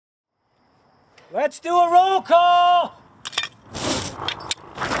Let's do a roll call!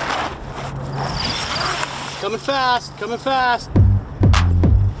 Coming fast, coming fast.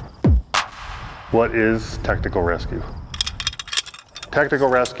 What is technical rescue? Technical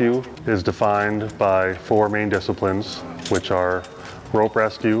rescue is defined by 4 main disciplines, which are rope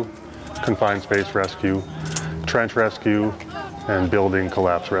rescue, confined space rescue, trench rescue, and building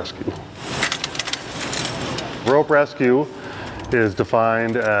collapse rescue. Rope rescue is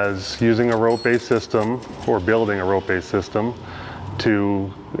defined as using a rope-based system or building a rope-based system to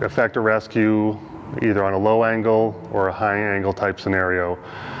effect a rescue either on a low angle or a high angle type scenario.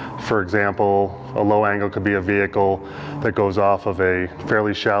 For example, a low angle could be a vehicle that goes off of a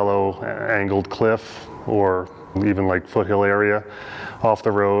fairly shallow angled cliff or even like foothill area off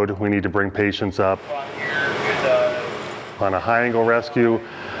the road. We need to bring patients up. On a high angle rescue,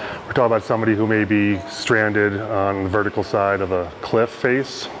 we're talking about somebody who may be stranded on the vertical side of a cliff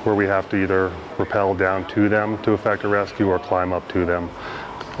face where we have to either rappel down to them to effect a rescue or climb up to them.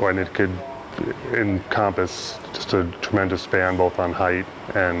 And it could encompass just a tremendous span both on height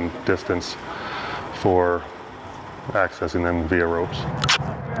and distance for accessing them via ropes.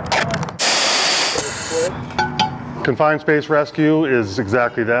 Confined space rescue is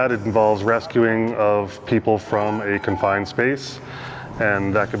exactly that. It involves rescuing of people from a confined space.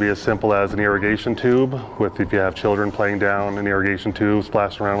 And that could be as simple as an irrigation tube with, if you have children playing down an irrigation tube,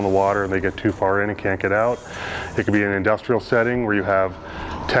 splashing around in the water and they get too far in and can't get out. It could be an industrial setting where you have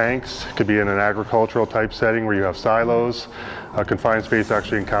tanks. It could be in an agricultural type setting where you have silos. Confined space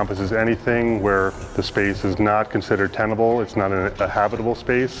actually encompasses anything where the space is not considered tenable, it's not a habitable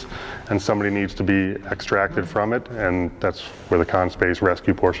space, and somebody needs to be extracted from it, and that's where the con space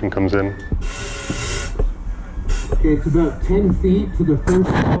rescue portion comes in. Okay, it's about 10 feet to the first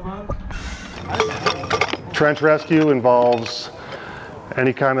coma. Trench rescue involves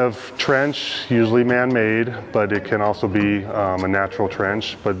any kind of trench, usually man-made, but it can also be a natural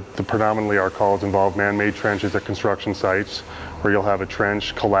trench. But predominantly our calls involve man-made trenches at construction sites where you'll have a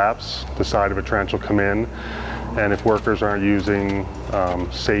trench collapse, the side of a trench will come in, and if workers aren't using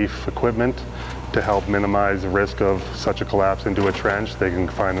safe equipment to help minimize the risk of such a collapse into a trench, they can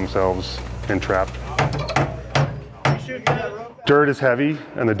find themselves entrapped. Dirt is heavy,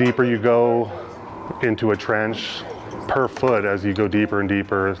 and the deeper you go into a trench per foot, as you go deeper and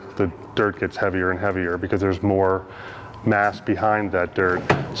deeper, the dirt gets heavier and heavier because there's more mass behind that dirt.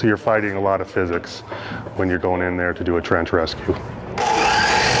 So you're fighting a lot of physics when you're going in there to do a trench rescue.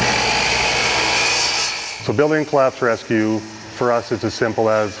 So building collapse rescue, for us it's as simple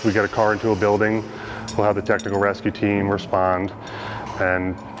as we get a car into a building, we'll have the technical rescue team respond,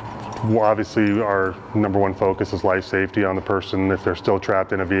 and obviously our #1 focus is life safety on the person if they're still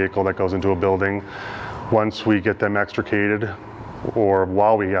trapped in a vehicle that goes into a building. Once we get them extricated, or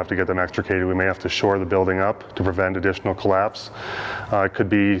while we have to get them extricated, we may have to shore the building up to prevent additional collapse. It could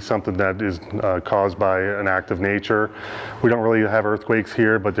be something that is caused by an act of nature. We don't really have earthquakes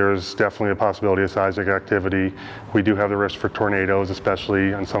here, but there's definitely a possibility of seismic activity. We do have the risk for tornadoes,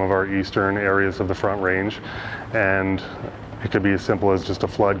 especially in some of our eastern areas of the Front Range. And it could be as simple as just a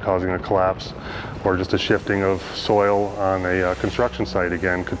flood causing a collapse, or just a shifting of soil on a construction site,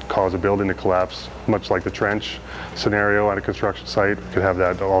 again, could cause a building to collapse, much like the trench scenario at a construction site. Could have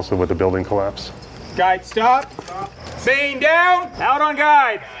that also with a building collapse. Guide stop. Main down. Out on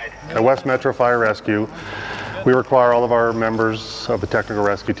guide. At West Metro Fire Rescue, we require all of our members of the technical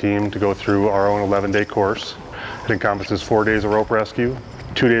rescue team to go through our own 11-day course. It encompasses 4 days of rope rescue,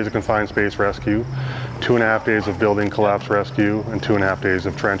 2 days of confined space rescue, 2.5 days of building collapse rescue, and 2.5 days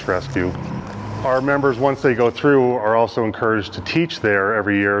of trench rescue. Our members, once they go through, are also encouraged to teach there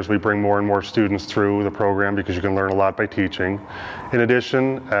every year as we bring more and more students through the program, because you can learn a lot by teaching. In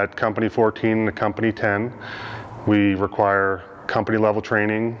addition, at Company 14 and Company 10, we require company level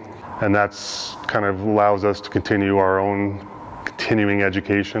training, and that's kind of allows us to continue our own continuing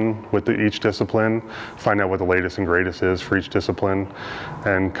education with each discipline, find out what the latest and greatest is for each discipline,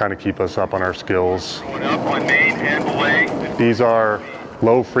 and kind of keep us up on our skills. These are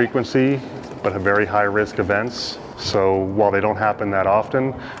low frequency but have very high risk events, so while they don't happen that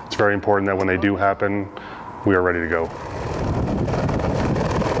often, it's very important that when they do happen, we are ready to go.